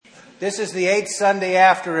This is the 8th Sunday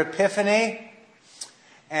after Epiphany,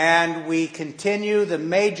 and we continue the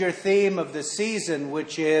major theme of the season,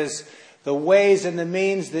 which is the ways and the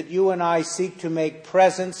means that you and I seek to make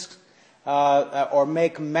presence or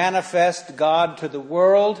make manifest God to the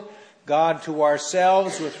world, God to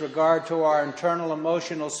ourselves with regard to our internal,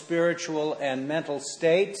 emotional, spiritual, and mental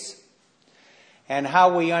states, and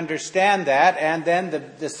how we understand that. And then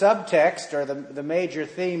the subtext, or the major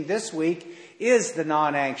theme this week, is the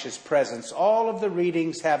non-anxious presence. All of the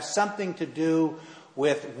readings have something to do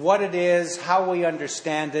with what it is, how we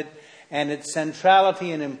understand it, and its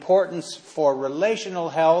centrality and importance for relational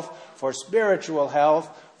health, for spiritual health,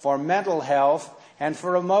 for mental health, and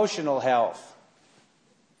for emotional health.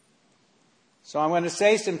 So I'm going to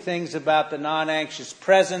say some things about the non-anxious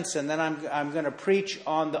presence, and then I'm going to preach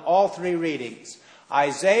on all three readings.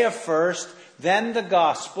 Isaiah first, then the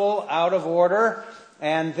Gospel, out of order,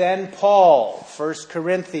 and then Paul, 1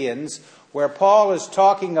 Corinthians, where Paul is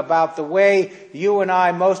talking about the way you and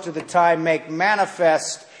I most of the time make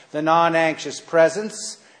manifest the non-anxious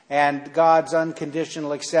presence and God's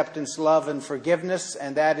unconditional acceptance, love, and forgiveness,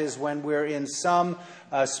 and that is when we're in some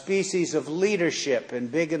species of leadership in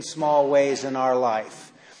big and small ways in our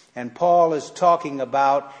life. And Paul is talking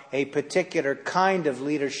about a particular kind of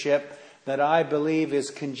leadership that I believe is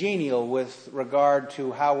congenial with regard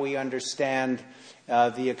to how we understand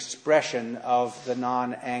the expression of the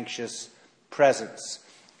non-anxious presence.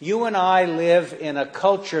 You and I live in a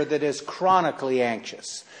culture that is chronically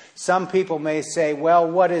anxious. Some people may say, well,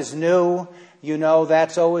 what is new? You know,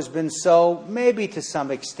 that's always been so. Maybe to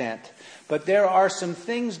some extent. But there are some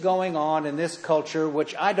things going on in this culture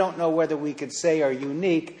which I don't know whether we could say are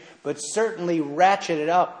unique, but certainly ratcheted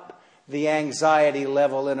up the anxiety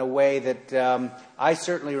level in a way that I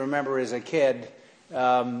certainly remember as a kid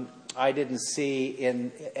I didn't see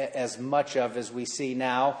in as much of as we see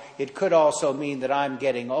now. It could also mean that I'm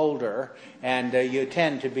getting older and you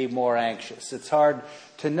tend to be more anxious. It's hard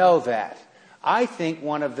to know that. I think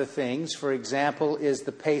one of the things, for example, is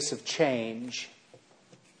the pace of change.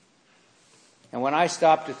 And when I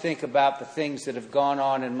stop to think about the things that have gone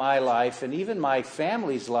on in my life and even my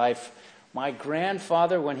family's life, my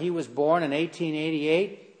grandfather, when he was born in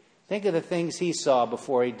 1888, think of the things he saw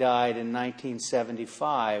before he died in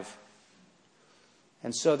 1975.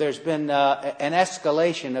 And so there's been an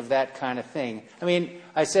escalation of that kind of thing. I mean,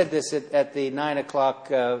 I said this at the 9 o'clock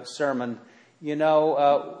sermon. You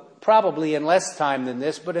know, probably in less time than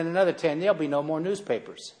this, but in another 10, there'll be no more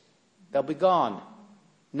newspapers. They'll be gone.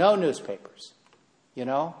 No newspapers, you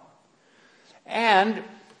know. And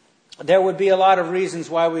there would be a lot of reasons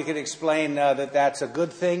why we could explain that that's a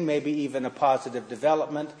good thing, maybe even a positive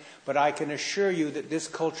development. But I can assure you that this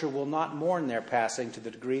culture will not mourn their passing to the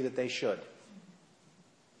degree that they should.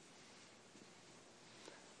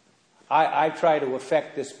 I try to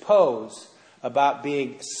affect this pose about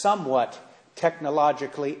being somewhat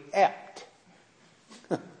technologically apt.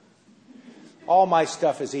 All my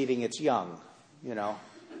stuff is eating its young, you know.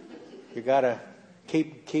 You got to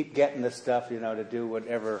keep getting the stuff, you know, to do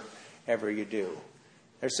whatever you do.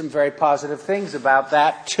 There's some very positive things about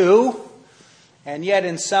that too, and yet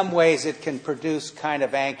in some ways it can produce kind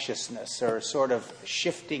of anxiousness or sort of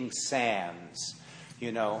shifting sands,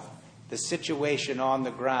 you know. The situation on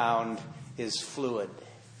the ground is fluid.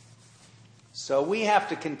 So we have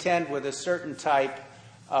to contend with a certain type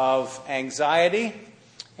of anxiety,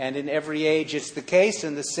 and in every age it's the case,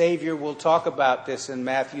 and the Savior will talk about this in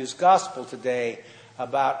Matthew's Gospel today,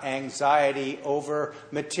 about anxiety over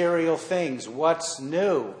material things. What's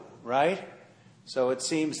new, right? So it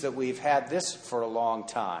seems that we've had this for a long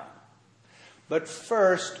time. But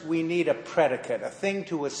first, we need a predicate, a thing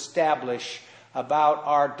to establish about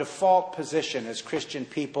our default position as Christian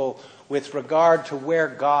people with regard to where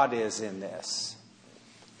God is in this.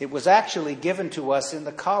 It was actually given to us in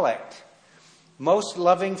the collect. Most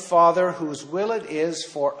loving Father, whose will it is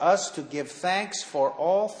for us to give thanks for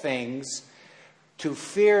all things, to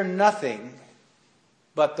fear nothing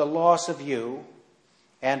but the loss of you,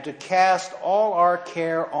 and to cast all our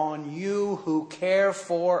care on you who care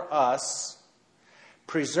for us,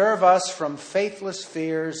 preserve us from faithless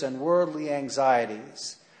fears and worldly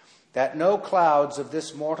anxieties, that no clouds of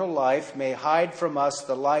this mortal life may hide from us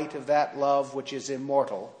the light of that love which is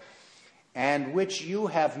immortal, and which you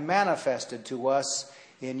have manifested to us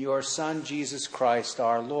in your Son, Jesus Christ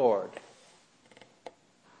our Lord.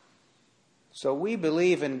 So we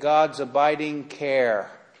believe in God's abiding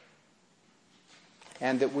care,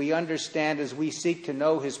 and that we understand as we seek to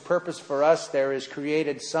know His purpose for us, there is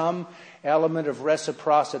created some element of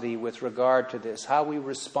reciprocity with regard to this, how we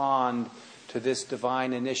respond to this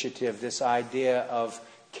divine initiative, this idea of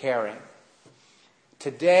caring.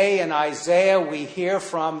 Today in Isaiah, we hear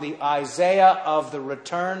from the Isaiah of the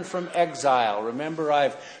return from exile. Remember,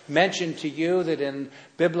 I've mentioned to you that in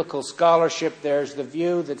biblical scholarship, there's the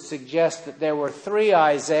view that suggests that there were 3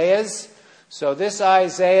 Isaiahs. So this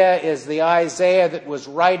Isaiah is the Isaiah that was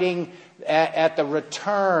writing at the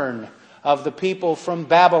return of the people from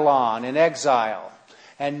Babylon in exile.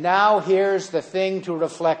 And now here's the thing to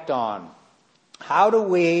reflect on. How do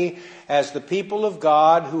we, as the people of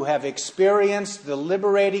God who have experienced the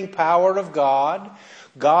liberating power of God,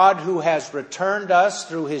 God who has returned us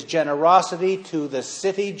through His generosity to the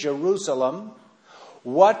city Jerusalem,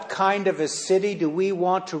 what kind of a city do we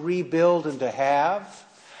want to rebuild and to have?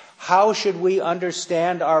 How should we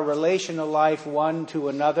understand our relational life one to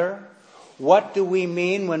another? What do we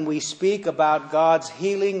mean when we speak about God's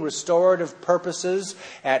healing, restorative purposes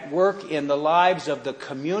at work in the lives of the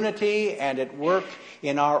community and at work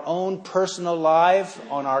in our own personal life,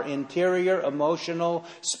 on our interior, emotional,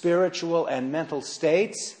 spiritual, and mental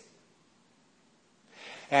states?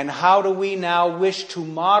 And how do we now wish to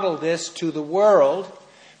model this to the world?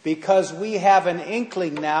 Because we have an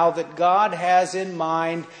inkling now that God has in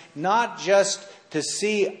mind not just to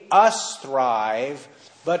see us thrive,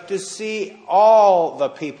 but to see all the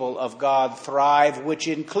people of God thrive, which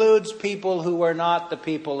includes people who are not the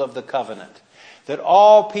people of the covenant. That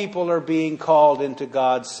all people are being called into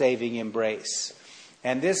God's saving embrace.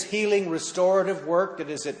 And this healing, restorative work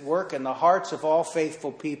that is at work in the hearts of all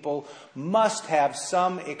faithful people must have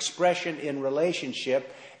some expression in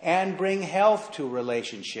relationship and bring health to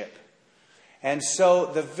relationship. And so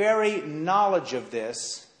the very knowledge of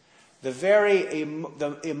this,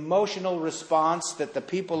 the emotional response that the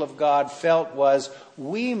people of God felt was,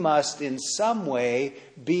 we must in some way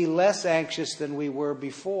be less anxious than we were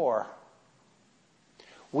before.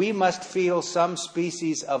 We must feel some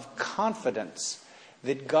species of confidence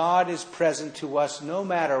that God is present to us no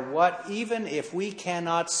matter what, even if we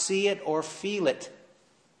cannot see it or feel it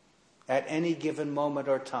at any given moment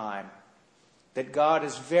or time. That God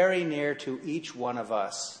is very near to each one of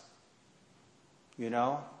us. You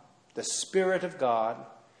know? The Spirit of God,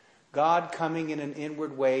 God coming in an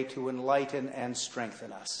inward way to enlighten and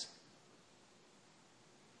strengthen us.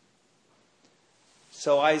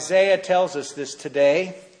 So Isaiah tells us this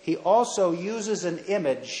today. He also uses an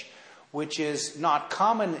image which is not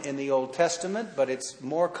common in the Old Testament, but it's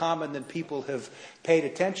more common than people have paid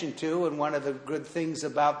attention to, and one of the good things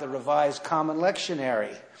about the Revised Common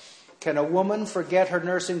Lectionary. Can a woman forget her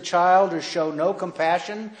nursing child or show no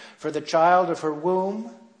compassion for the child of her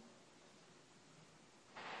womb?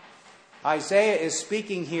 Isaiah is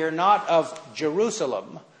speaking here not of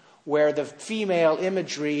Jerusalem, where the female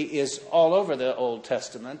imagery is all over the Old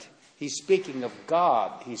Testament. He's speaking of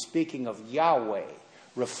God. He's speaking of Yahweh,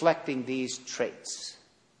 reflecting these traits,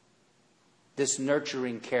 this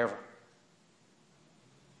nurturing care.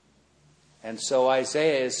 And so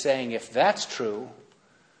Isaiah is saying, if that's true,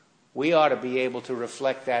 we ought to be able to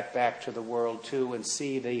reflect that back to the world too and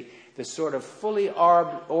see the sort of fully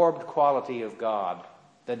orbed quality of God,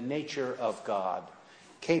 the nature of God,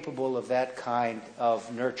 capable of that kind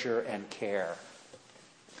of nurture and care.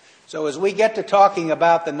 So as we get to talking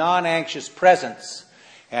about the non-anxious presence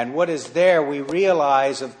and what is there, we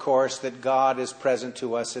realize, of course, that God is present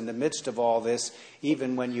to us in the midst of all this,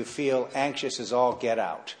 even when you feel anxious as all get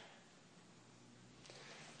out.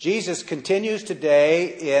 Jesus continues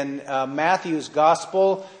today in Matthew's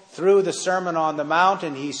Gospel through the Sermon on the Mount,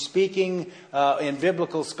 and he's speaking in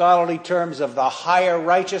biblical scholarly terms of the higher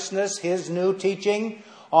righteousness, his new teaching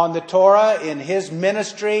on the Torah. In his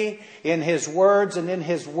ministry, in his words and in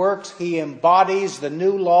his works, he embodies the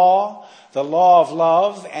new law, the law of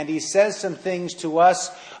love, and he says some things to us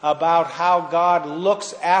about how God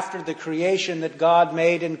looks after the creation that God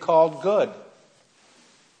made and called good.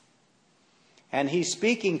 And he's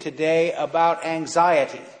speaking today about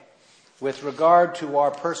anxiety with regard to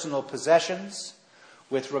our personal possessions,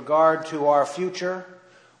 with regard to our future,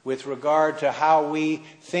 with regard to how we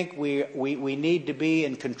think we need to be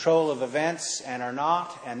in control of events and are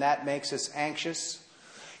not, and that makes us anxious.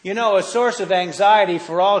 You know, a source of anxiety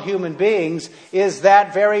for all human beings is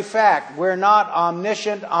that very fact. We're not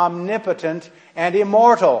omniscient, omnipotent, and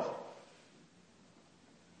immortal.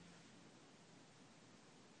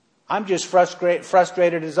 I'm just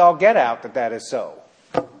frustrated as all get out that is so.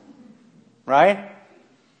 Right?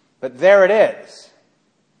 But there it is.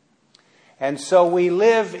 And so we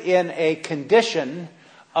live in a condition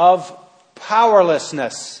of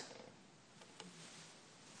powerlessness.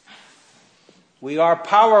 We are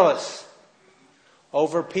powerless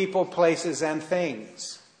over people, places, and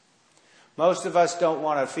things. Most of us don't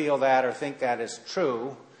want to feel that or think that is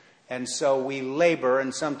true. And so we labor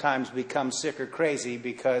and sometimes become sick or crazy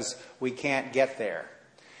because we can't get there.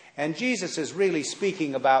 And Jesus is really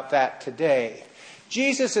speaking about that today.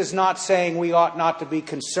 Jesus is not saying we ought not to be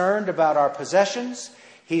concerned about our possessions.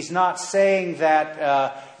 He's not saying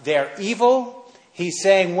that they're evil. He's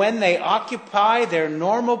saying when they occupy their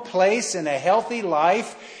normal place in a healthy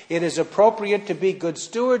life, it is appropriate to be good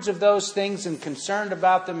stewards of those things and concerned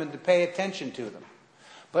about them and to pay attention to them.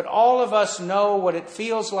 But all of us know what it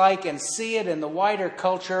feels like and see it in the wider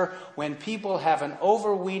culture when people have an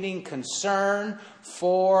overweening concern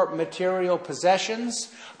for material possessions.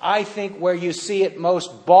 I think where you see it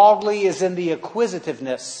most baldly is in the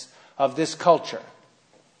acquisitiveness of this culture.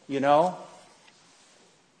 You know?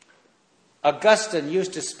 Augustine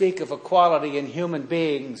used to speak of a quality in human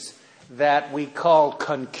beings that we call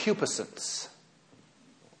concupiscence.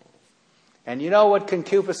 And you know what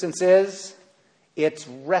concupiscence is? It's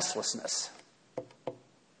restlessness.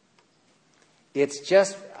 It's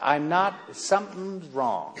just, something's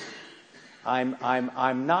wrong.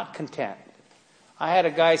 I'm not content. I had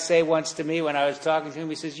a guy say once to me when I was talking to him,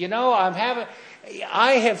 he says,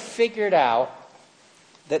 I have figured out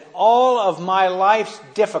that all of my life's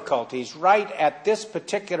difficulties right at this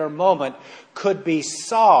particular moment could be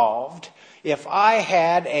solved if I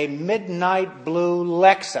had a midnight blue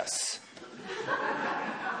Lexus.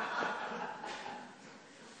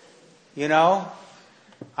 You know,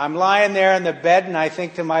 I'm lying there in the bed and I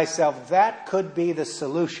think to myself, that could be the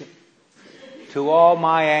solution to all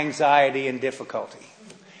my anxiety and difficulty.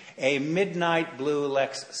 A midnight blue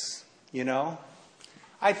Lexus, you know.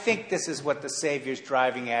 I think this is what the Savior's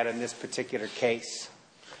driving at in this particular case.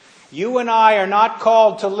 You and I are not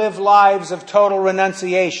called to live lives of total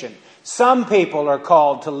renunciation. Some people are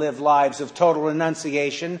called to live lives of total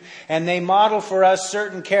renunciation, and they model for us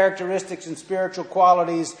certain characteristics and spiritual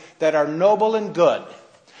qualities that are noble and good.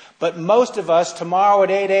 But most of us, tomorrow at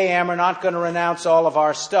 8 a.m., are not going to renounce all of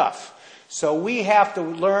our stuff. So we have to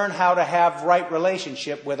learn how to have right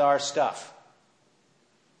relationship with our stuff.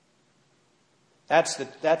 That's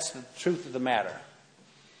the truth of the matter.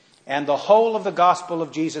 And the whole of the gospel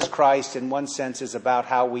of Jesus Christ, in one sense, is about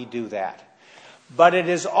how we do that. But it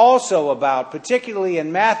is also about, particularly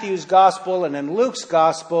in Matthew's gospel and in Luke's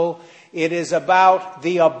gospel, it is about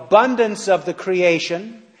the abundance of the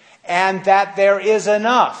creation and that there is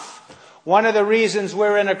enough. One of the reasons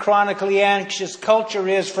we're in a chronically anxious culture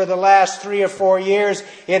is for the last 3 or 4 years,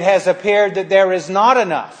 it has appeared that there is not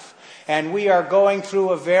enough. And we are going through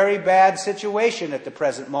a very bad situation at the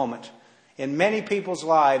present moment. In many people's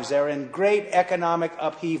lives, they're in great economic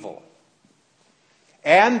upheaval.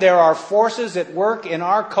 And there are forces at work in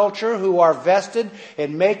our culture who are vested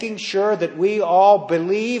in making sure that we all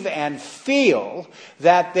believe and feel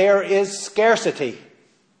that there is scarcity,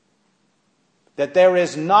 that there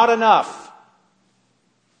is not enough.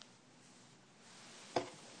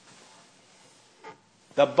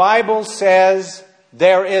 The Bible says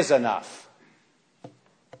there is enough.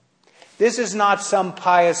 This is not some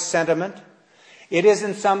pious sentiment. It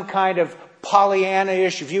isn't some kind of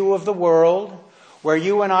Pollyanna-ish view of the world where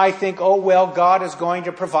you and I think, oh, well, God is going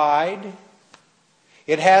to provide.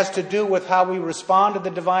 It has to do with how we respond to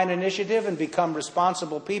the divine initiative and become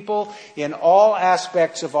responsible people in all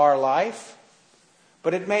aspects of our life.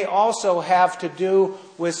 But it may also have to do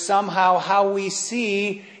with somehow how we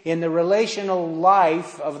see in the relational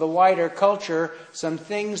life of the wider culture some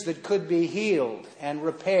things that could be healed and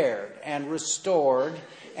repaired and restored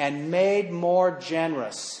and made more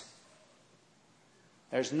generous.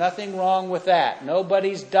 There's nothing wrong with that.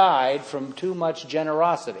 Nobody's died from too much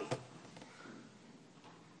generosity.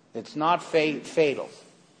 It's not fatal.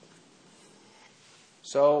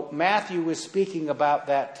 So Matthew is speaking about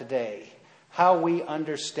that today. How we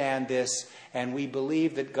understand this, and we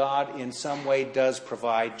believe that God in some way does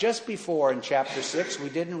provide. Just before in chapter 6, we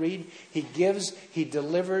didn't read, he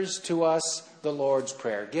delivers to us the Lord's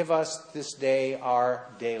Prayer. Give us this day our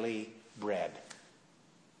daily bread.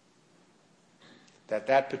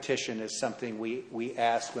 That petition is something we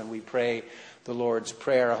ask when we pray the Lord's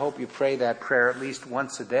Prayer. I hope you pray that prayer at least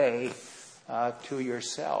once a day to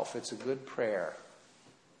yourself. It's a good prayer.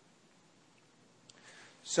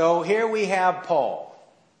 So here we have Paul.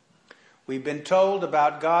 We've been told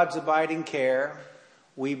about God's abiding care.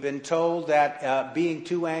 We've been told that being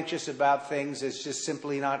too anxious about things is just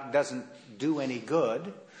simply doesn't do any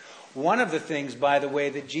good. One of the things, by the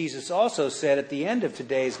way, that Jesus also said at the end of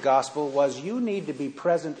today's gospel was you need to be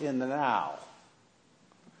present in the now.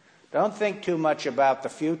 Don't think too much about the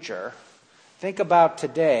future. Think about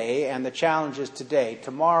today and the challenges today.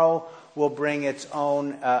 Tomorrow will bring its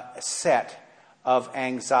own set of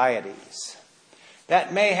anxieties.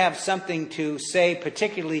 That may have something to say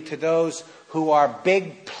particularly to those who are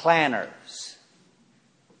big planners.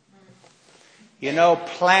 You know,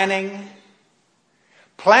 planning.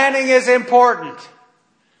 Planning is important.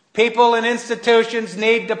 People and institutions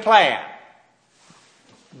need to plan.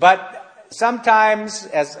 But sometimes,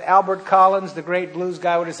 as Albert Collins, the great blues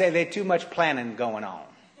guy, would say, there's too much planning going on.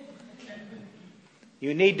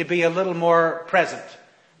 You need to be a little more present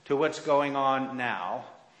to what's going on now,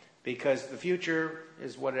 because the future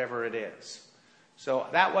is whatever it is. So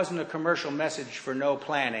that wasn't a commercial message for no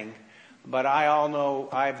planning, but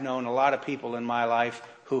I've known a lot of people in my life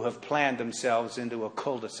who have planned themselves into a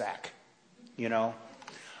cul-de-sac. You know,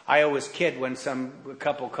 I always kid when a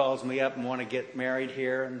couple calls me up and want to get married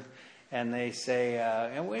here, and they say,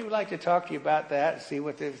 and we would like to talk to you about that, see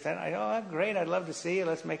what they've said. Great, I'd love to see you.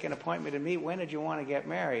 Let's make an appointment to meet. When did you want to get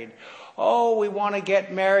married? Oh, we want to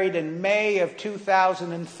get married in May of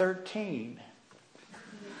 2013.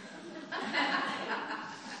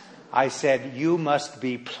 I said, you must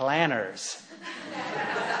be planners.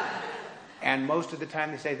 And most of the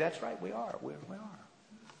time they say, that's right, we are. We are.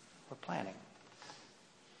 We're planning.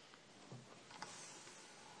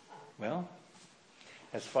 Well,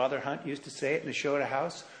 as Father Hunt used to say it in the show at a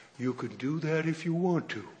house, you can do that if you want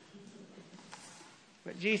to.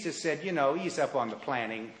 But Jesus said, ease up on the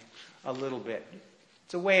planning a little bit.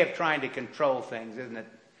 It's a way of trying to control things, isn't it?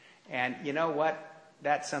 And you know what?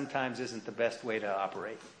 That sometimes isn't the best way to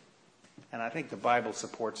operate. And I think the Bible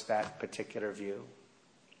supports that particular view.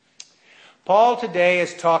 Paul today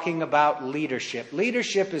is talking about leadership.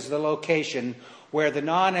 Leadership is the location where the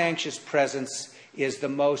non-anxious presence is the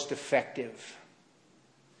most effective.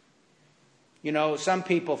 Some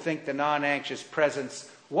people think the non-anxious presence,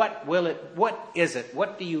 what is it?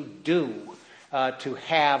 What do you do to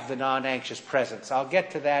have the non-anxious presence? I'll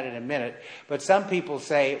get to that in a minute. But some people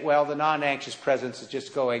say, well, the non-anxious presence is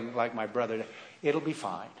just going like my brother. It'll be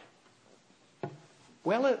fine.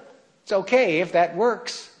 Well, it's okay if that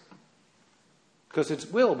works, because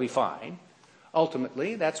it will be fine.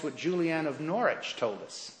 Ultimately, that's what Julianne of Norwich told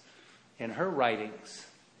us in her writings.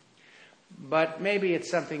 But maybe it's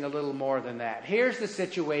something a little more than that. Here's the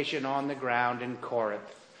situation on the ground in Corinth.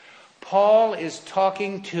 Paul is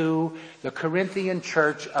talking to the Corinthian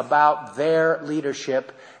church about their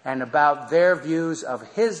leadership and about their views of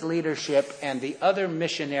his leadership and the other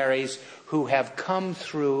missionaries who have come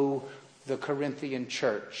through the Corinthian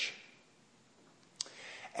church.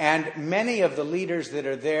 And many of the leaders that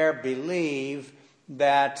are there believe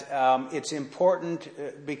that it's important.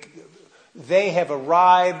 They have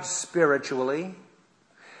arrived spiritually.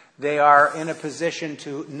 They are in a position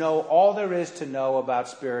to know all there is to know about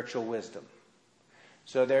spiritual wisdom.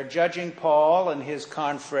 So they're judging Paul and his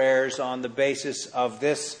confreres on the basis of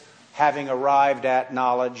this having arrived at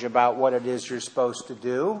knowledge about what it is you're supposed to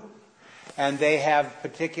do. And they have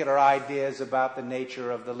particular ideas about the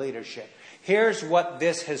nature of the leadership. Here's what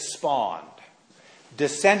this has spawned: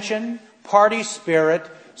 dissension, party spirit,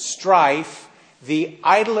 strife, the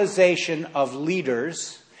idolization of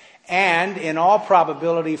leaders, and in all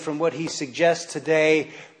probability, from what he suggests today,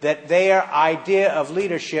 that their idea of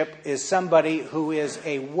leadership is somebody who is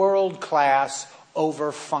a world-class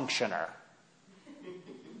over-functioner.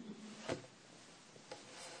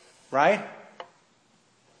 Right?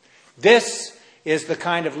 This is the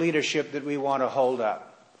kind of leadership that we want to hold up.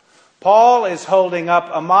 Paul is holding up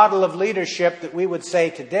a model of leadership that we would say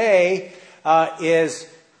today is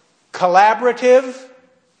collaborative,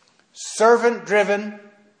 servant-driven,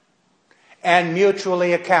 and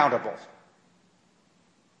mutually accountable.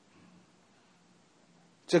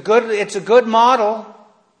 It's a good model,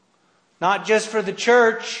 not just for the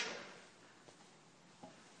church.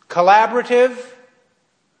 Collaborative,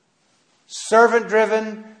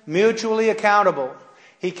 servant-driven, mutually accountable.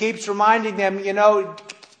 He keeps reminding them,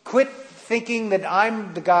 quit thinking that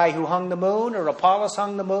I'm the guy who hung the moon, or Apollos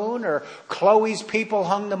hung the moon, or Chloe's people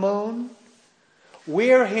hung the moon.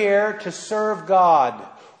 We're here to serve God.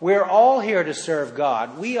 We're all here to serve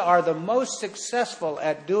God. We are the most successful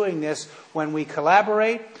at doing this when we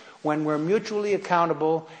collaborate, when we're mutually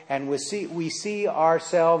accountable, and we see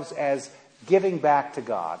ourselves as giving back to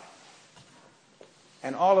God.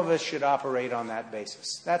 And all of us should operate on that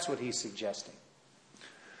basis. That's what he's suggesting.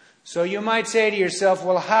 So you might say to yourself,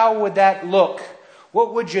 well, how would that look?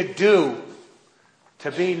 What would you do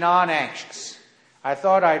to be non-anxious? I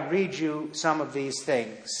thought I'd read you some of these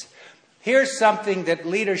things. Here's something that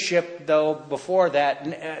leadership, though, before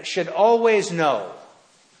that, should always know,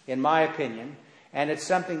 in my opinion, and it's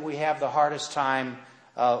something we have the hardest time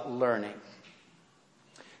learning.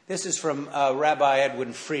 This is from Rabbi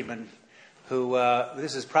Edwin Friedman, who,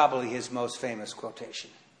 this is probably his most famous quotation.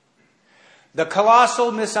 The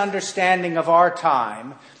colossal misunderstanding of our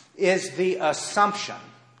time is the assumption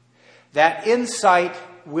that insight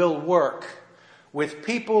will work with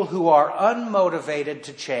people who are unmotivated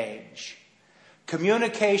to change.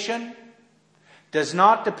 Communication does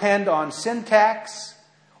not depend on syntax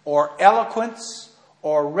or eloquence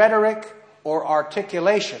or rhetoric or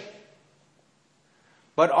articulation,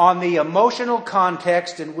 but on the emotional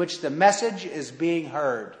context in which the message is being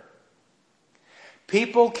heard.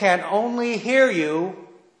 People can only hear you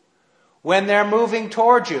when they're moving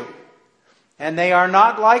toward you, and they are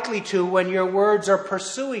not likely to when your words are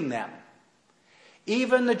pursuing them.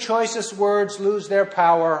 Even the choicest words lose their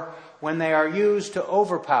power when they are used to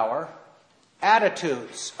overpower.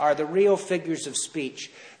 Attitudes are the real figures of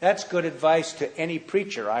speech. That's good advice to any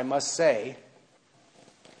preacher, I must say.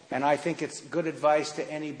 And I think it's good advice to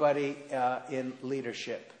anybody in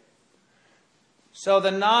leadership. So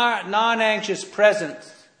the non-anxious present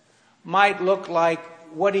might look like,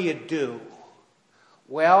 what do?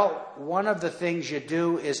 Well, one of the things you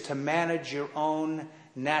do is to manage your own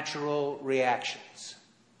natural reactions.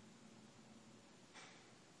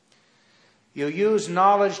 You use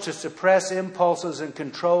knowledge to suppress impulses and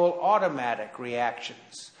control automatic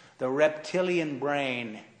reactions. The reptilian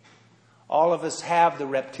brain. All of us have the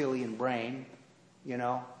reptilian brain,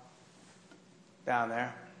 down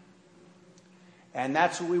there. And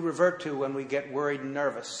that's what we revert to when we get worried and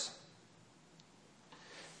nervous.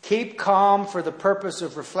 Keep calm for the purpose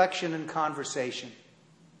of reflection and conversation.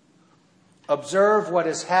 Observe what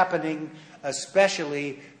is happening,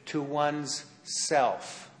 especially to one's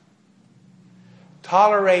self.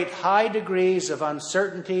 Tolerate high degrees of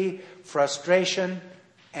uncertainty, frustration,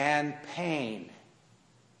 and pain.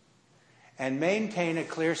 And maintain a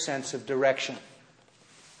clear sense of direction.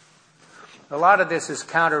 A lot of this is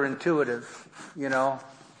counterintuitive, A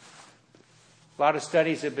lot of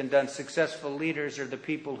studies have been done. Successful leaders are the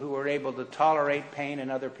people who are able to tolerate pain in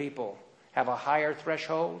other people, have a higher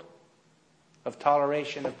threshold of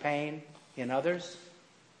toleration of pain in others.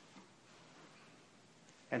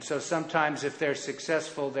 And so sometimes if they're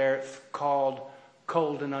successful, they're called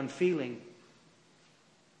cold and unfeeling,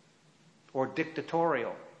 or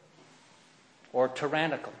dictatorial, or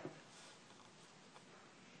tyrannical.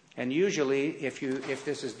 And usually, if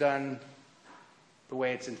this is done the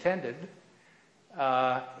way it's intended,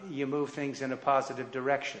 you move things in a positive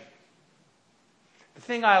direction. The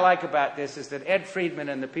thing I like about this is that Ed Friedman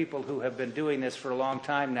and the people who have been doing this for a long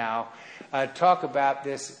time now talk about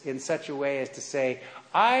this in such a way as to say,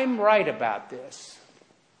 I'm right about this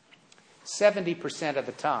 70% of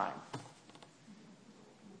the time.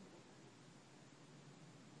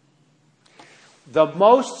 The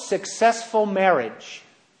most successful marriage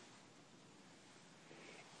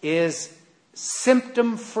is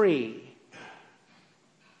symptom-free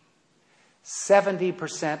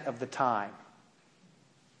 70% of the time.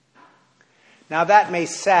 Now that may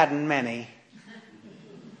sadden many.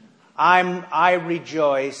 I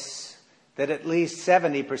rejoice that at least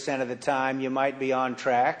 70% of the time you might be on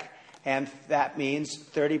track, and that means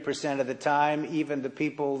 30% of the time even the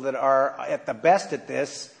people that are at the best at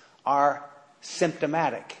this are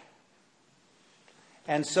symptomatic.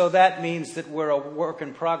 And so that means that we're a work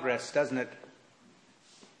in progress, doesn't it?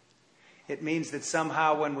 It means that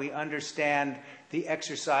somehow when we understand the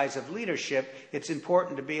exercise of leadership, it's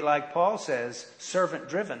important to be, like Paul says,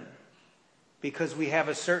 servant-driven, because we have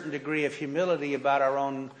a certain degree of humility about our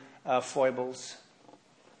own foibles,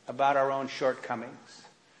 about our own shortcomings,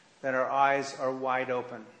 that our eyes are wide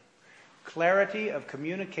open. Clarity of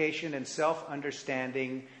communication and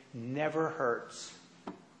self-understanding never hurts.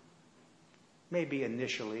 Maybe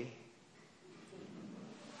initially.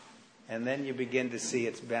 And then you begin to see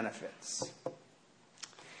its benefits.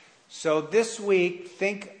 So this week,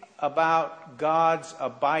 think about God's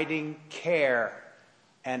abiding care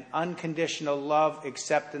and unconditional love,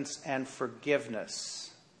 acceptance, and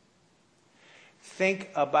forgiveness. Think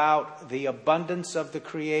about the abundance of the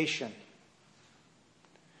creation.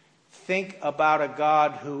 Think about a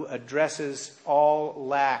God who addresses all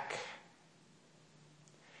lack.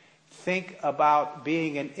 Think about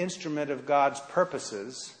being an instrument of God's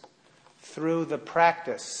purposes through the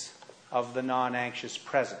practice of the non-anxious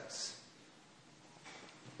presence.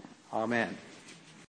 Amen.